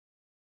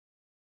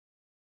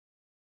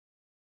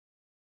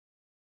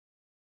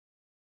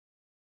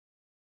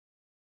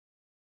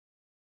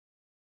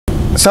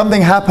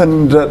something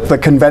happened at the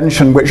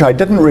convention which I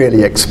didn't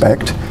really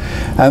expect,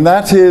 and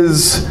that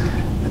is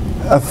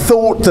a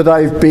thought that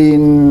I've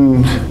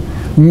been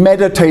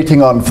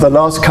meditating on for the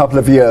last couple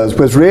of years,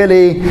 was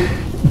really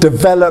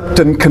developed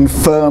and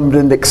confirmed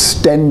and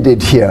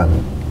extended here.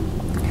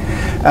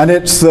 And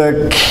it's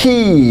the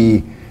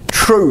key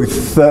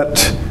truth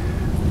that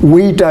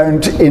we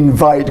don't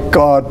invite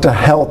God to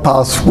help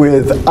us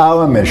with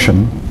our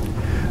mission,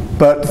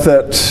 but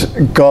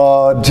that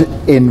God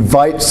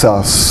invites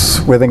us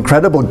with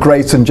incredible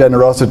grace and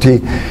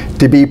generosity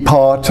to be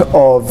part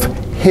of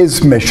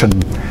his mission.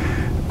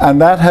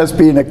 And that has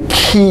been a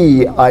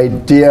key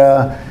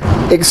idea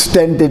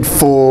extended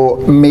for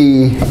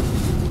me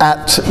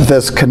at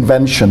this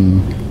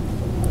convention.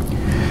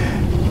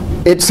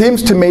 It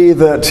seems to me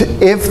that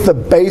if the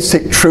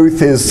basic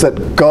truth is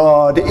that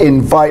God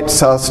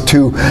invites us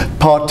to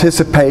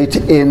participate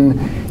in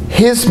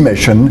his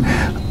mission,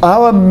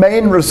 our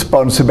main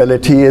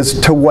responsibility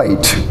is to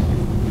wait.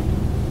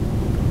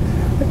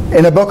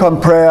 In a book on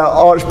prayer,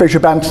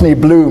 Archbishop Anthony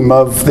Bloom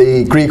of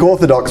the Greek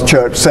Orthodox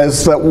Church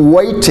says that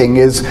waiting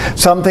is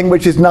something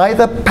which is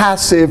neither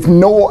passive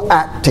nor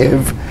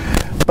active,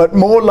 but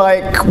more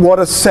like what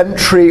a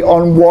sentry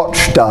on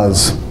watch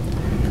does.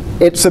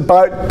 It's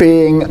about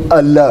being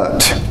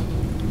alert.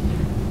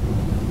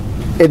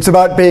 It's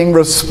about being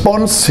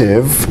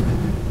responsive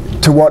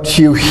to what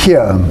you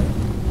hear.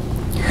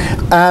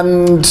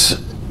 And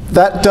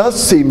that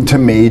does seem to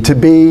me to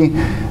be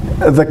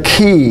the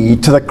key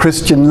to the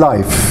Christian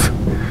life.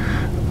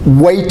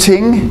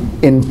 Waiting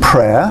in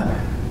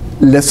prayer,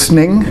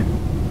 listening,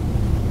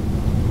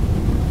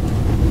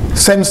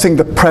 sensing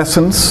the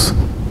presence,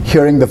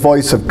 hearing the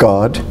voice of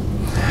God.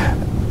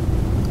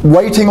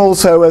 Waiting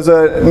also as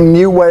a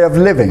new way of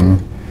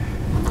living.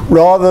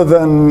 Rather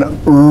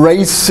than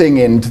racing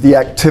into the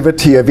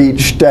activity of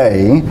each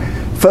day,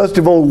 first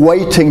of all,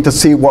 waiting to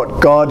see what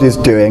God is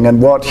doing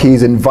and what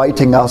he's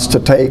inviting us to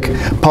take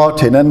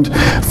part in. And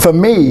for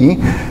me,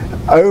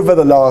 over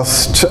the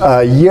last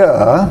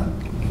year,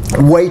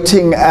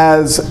 waiting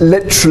as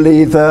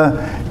literally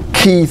the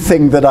key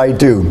thing that I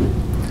do.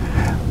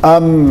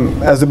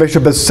 As the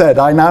bishop has said,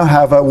 I now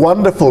have a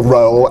wonderful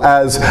role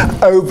as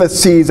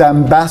overseas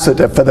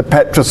ambassador for the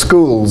Petra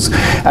schools.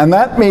 And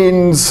that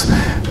means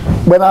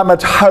when I'm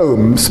at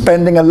home,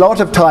 spending a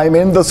lot of time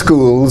in the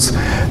schools,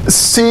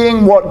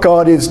 seeing what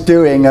God is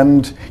doing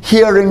and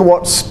hearing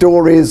what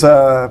stories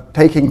are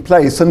taking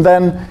place, and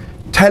then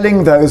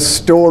telling those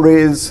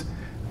stories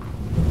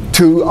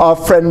to our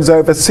friends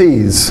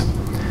overseas.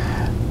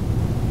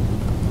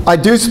 I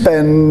do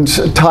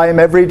spend time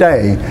every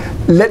day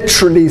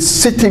literally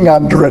sitting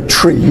under a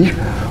tree,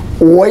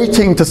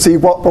 waiting to see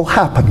what will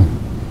happen,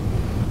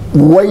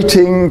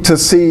 waiting to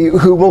see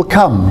who will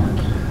come,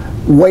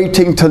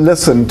 waiting to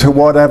listen to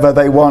whatever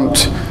they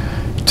want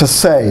to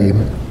say.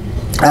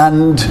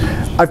 And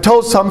I've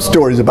told some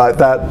stories about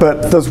that,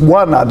 but there's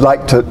one I'd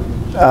like to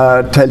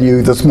tell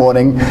you this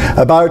morning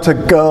about a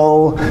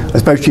girl, I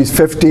suppose she's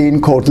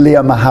 15, called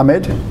Leah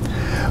Mohammed,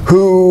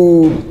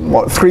 who,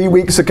 3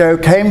 weeks ago,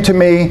 came to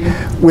me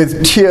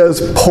with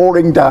tears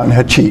pouring down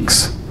her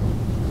cheeks.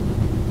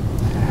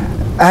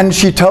 And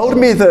she told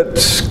me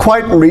that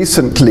quite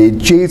recently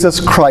Jesus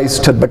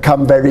Christ had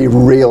become very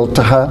real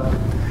to her,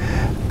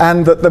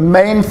 and that the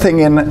main thing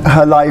in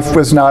her life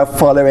was now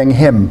following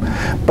him,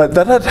 but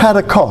that it had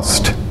a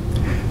cost.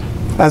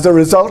 As a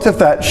result of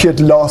that, she had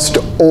lost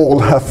all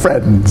her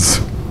friends.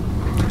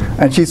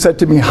 And she said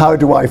to me, "How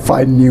do I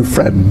find new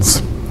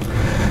friends?"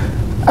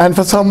 And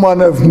for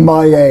someone of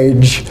my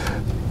age,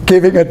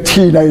 giving a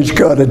teenage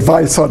girl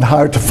advice on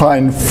how to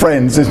find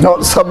friends is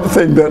not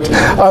something that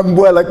I'm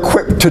well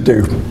equipped to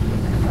do.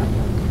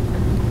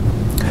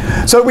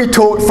 So we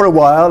talked for a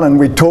while, and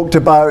we talked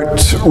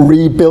about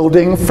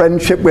rebuilding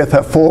friendship with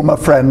her former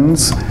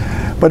friends,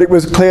 but it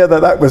was clear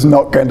that that was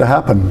not going to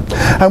happen.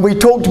 And we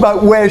talked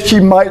about where she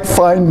might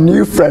find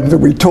new friends,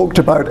 and we talked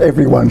about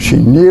everyone she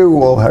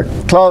knew, all her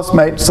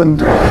classmates, and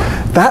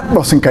that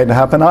wasn't going to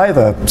happen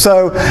either.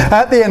 So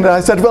at the end I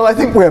said, well, I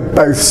think we're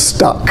both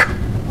stuck.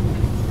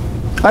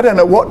 I don't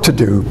know what to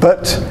do,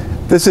 but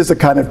this is the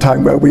kind of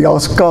time where we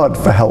ask God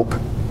for help.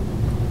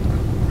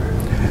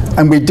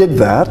 And we did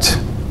that.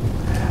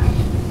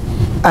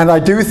 And I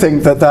do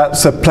think that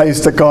that's a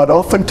place that God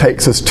often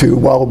takes us to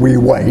while we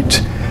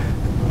wait.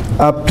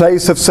 A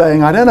place of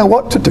saying, I don't know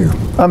what to do.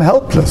 I'm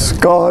helpless.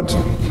 God,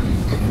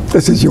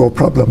 this is your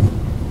problem.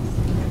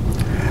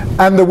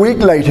 And the week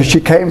later she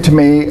came to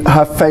me,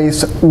 her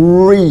face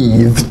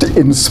wreathed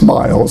in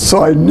smiles.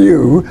 So I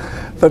knew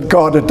that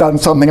God had done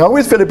something. I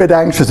always feel a bit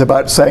anxious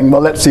about saying,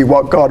 well, let's see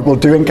what God will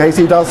do in case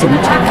he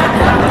doesn't.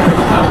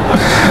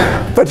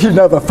 But he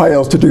never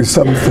fails to do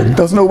something.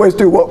 Doesn't always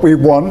do what we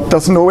want,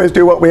 doesn't always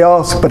do what we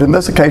ask, but in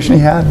this occasion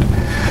he had.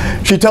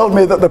 She told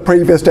me that the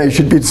previous day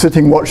she'd been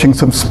sitting watching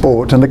some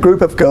sport, and a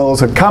group of girls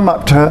had come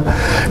up to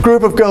her, a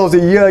group of girls a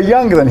year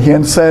younger than he,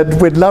 and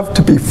said, we'd love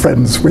to be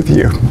friends with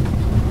you.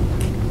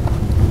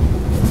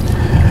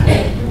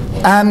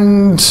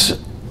 And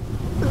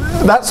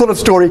that sort of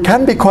story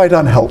can be quite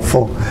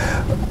unhelpful.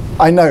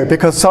 I know,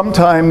 because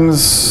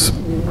sometimes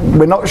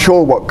we're not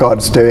sure what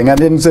God's doing.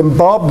 And in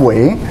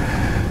Zimbabwe,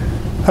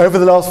 over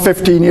the last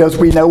 15 years,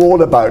 we know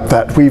all about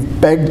that.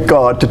 We've begged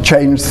God to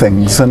change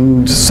things,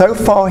 and so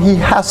far he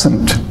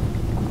hasn't.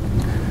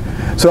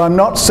 So I'm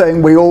not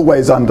saying we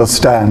always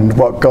understand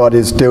what God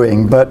is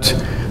doing, but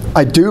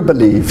I do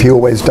believe he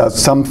always does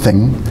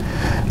something.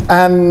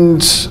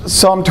 And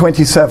Psalm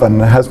 27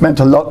 has meant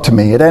a lot to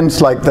me. It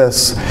ends like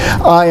this: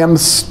 I am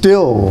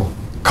still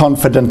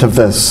confident of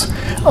this.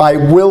 I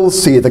will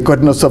see the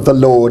goodness of the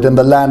Lord in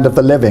the land of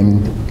the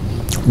living.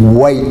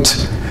 Wait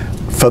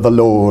for the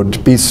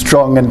Lord. Be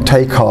strong and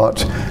take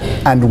heart,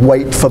 and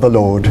wait for the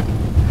Lord.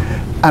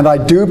 And I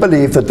do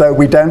believe that though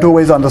we don't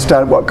always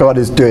understand what God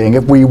is doing,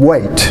 if we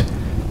wait,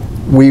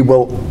 we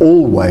will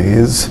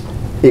always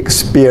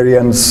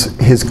experience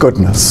his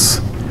goodness.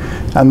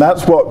 And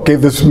that's what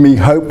gives me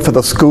hope for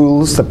the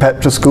schools, the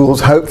Petra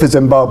schools, hope for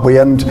Zimbabwe.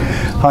 And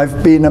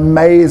I've been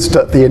amazed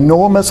at the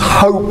enormous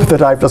hope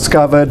that I've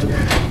discovered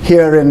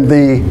here in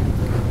the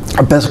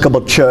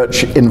Episcopal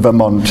Church in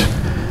Vermont.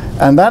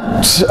 And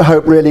that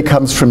hope really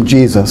comes from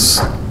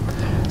Jesus.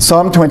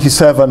 Psalm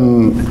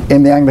 27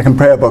 in the Anglican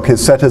Prayer Book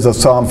is set as a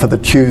psalm for the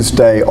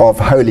Tuesday of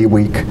Holy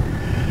Week.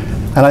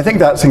 And I think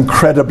that's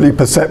incredibly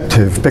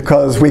perceptive,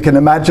 because we can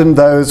imagine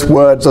those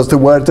words as the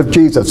words of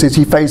Jesus as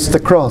he faced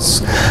the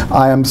cross.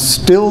 I am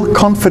still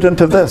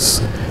confident of this.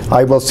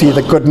 I will see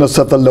the goodness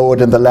of the Lord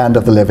in the land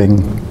of the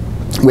living.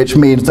 Which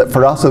means that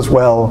for us as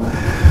well,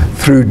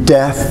 through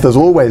death there's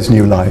always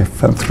new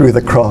life, and through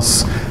the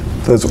cross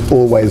there's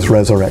always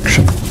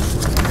resurrection.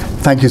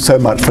 Thank you so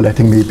much for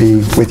letting me be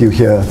with you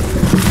here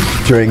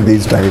during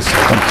these days.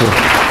 Thank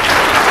you.